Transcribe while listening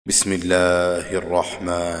بسم الله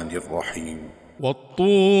الرحمن الرحيم.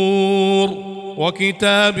 والطور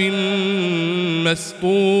وكتاب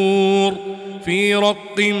مسطور في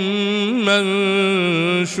رق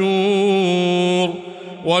منشور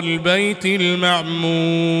والبيت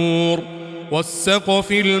المعمور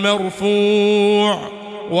والسقف المرفوع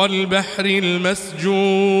والبحر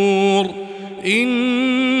المسجور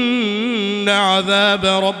إن عذاب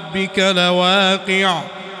ربك لواقع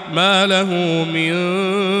ما له من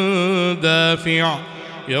دافع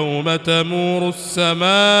يوم تمور السماء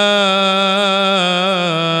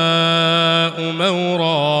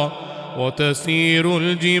مورا وتسير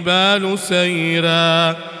الجبال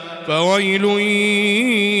سيرا فويل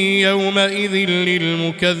يومئذ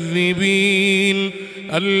للمكذبين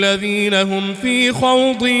الذين هم في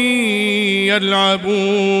خوض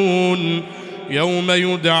يلعبون يوم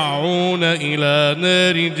يدعون إلى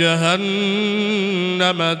نار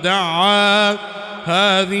جهنم دعا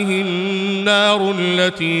هذه النار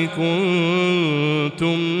التي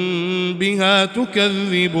كنتم بها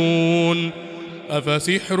تكذبون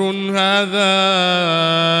أفسحر هذا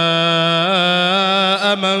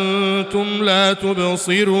أم أنتم لا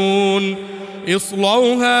تبصرون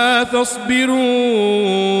اصلوها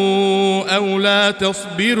فاصبروا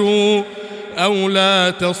أو لا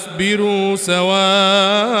تصبروا سواء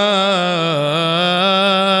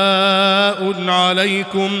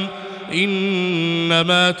عليكم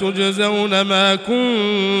إنما تجزون ما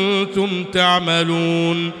كنتم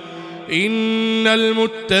تعملون إن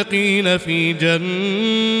المتقين في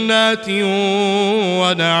جنات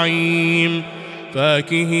ونعيم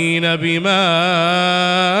فاكهين بما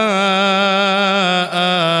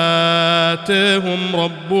آتاهم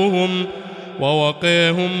ربهم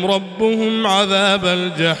ووقاهم ربهم عذاب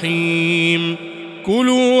الجحيم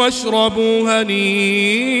كلوا واشربوا هنيئا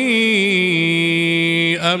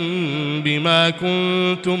بما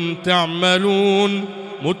كنتم تعملون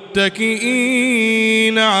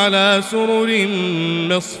متكئين على سرر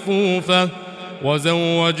مصفوفة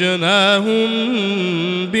وزوجناهم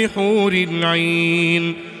بحور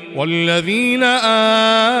عين والذين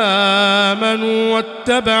آمنوا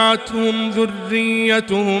واتبعتهم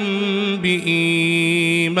ذريتهم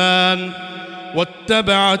بإيمان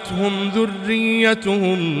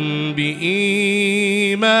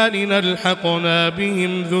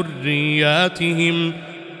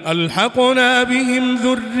ألحقنا بهم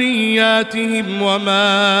ذرياتهم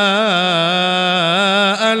وما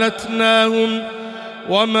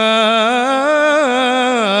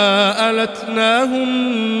ألتناهم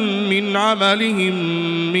من عملهم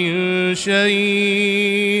من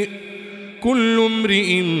شيء كل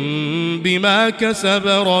امرئ بما كسب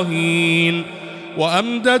رهين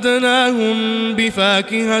وأمددناهم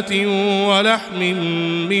بفاكهة ولحم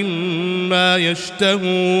مما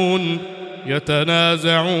يشتهون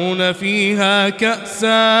يتنازعون فيها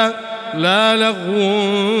كأسا لا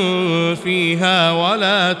لغو فيها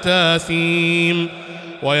ولا تاثيم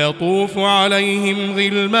ويطوف عليهم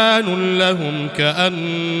غلمان لهم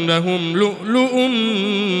كأنهم لؤلؤ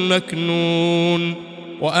مكنون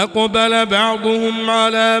وأقبل بعضهم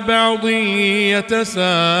على بعض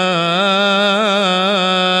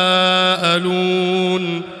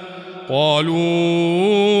يتساءلون قالوا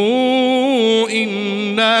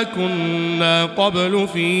إنا كنا قبل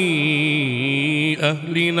في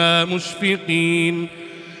أهلنا مشفقين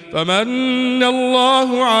فمن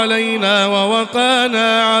الله علينا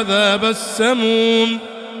ووقانا عذاب السموم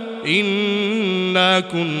إنا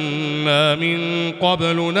كنا من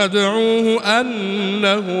قبل ندعوه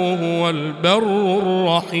أنه هو البر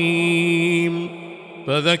الرحيم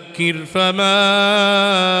فذكر فما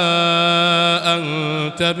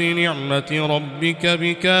أنت بنعمة ربك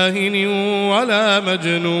بكاهن ولا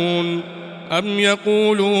مجنون أم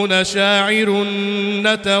يقولون شاعر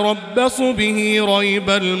نتربص به ريب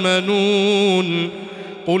المنون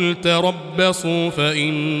قل تربصوا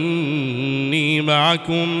فإني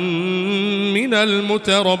معكم من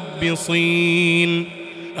المتربصين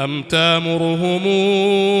أم تامرهم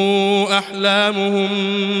أحلامهم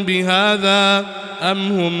بهذا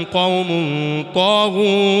أم هم قوم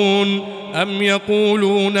طاغون أم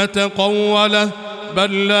يقولون تقوله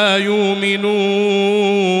بل لا يؤمنون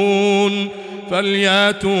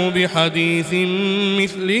فلياتوا بحديث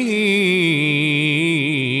مثله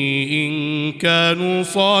إن كانوا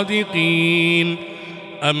صادقين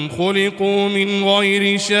أم خلقوا من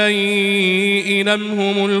غير شيء أم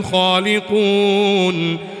هم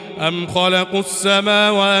الخالقون أم خلقوا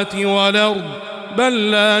السماوات والأرض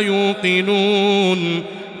بل لا يوقنون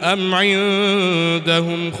أم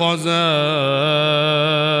عندهم خزائن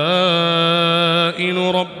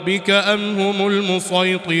ربك أم هم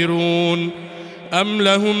المسيطرون أم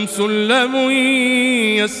لهم سلم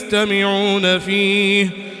يستمعون فيه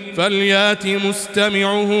فليات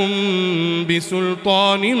مستمعهم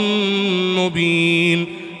بسلطان مبين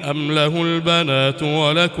أم له البنات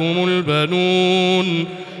ولكم البنون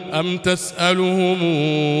أم تسألهم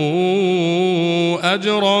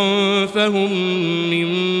أجرا فهم من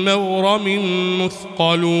مغرم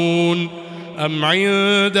مثقلون أم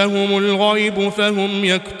عندهم الغيب فهم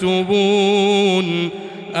يكتبون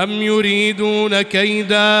أم يريدون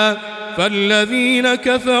كيدا فالذين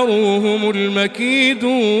كفروا هم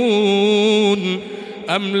المكيدون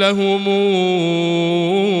أم لهم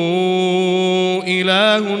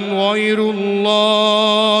إله غير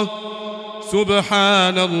الله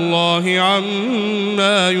سبحان الله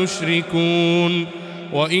عما يشركون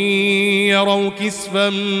وإن يروا كسفا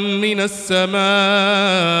من السماء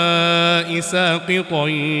ساقطا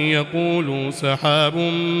يقولوا سحاب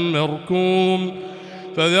مركوم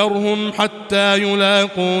فذرهم حتى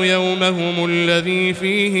يلاقوا يومهم الذي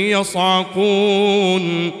فيه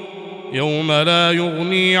يصعقون يوم لا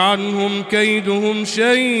يغني عنهم كيدهم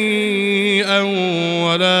شيئا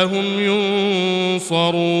ولا هم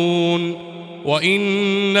ينصرون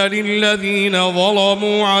وإن للذين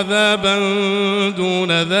ظلموا عذابا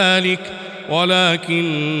دون ذلك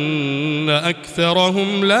ولكن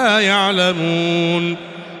أكثرهم لا يعلمون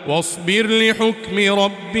واصبر لحكم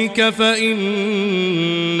ربك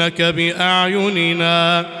فإنك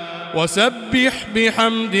بأعيننا وسبح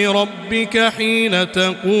بحمد ربك حين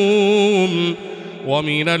تقوم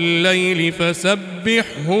ومن الليل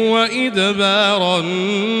فسبحه وإدبار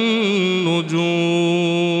النجوم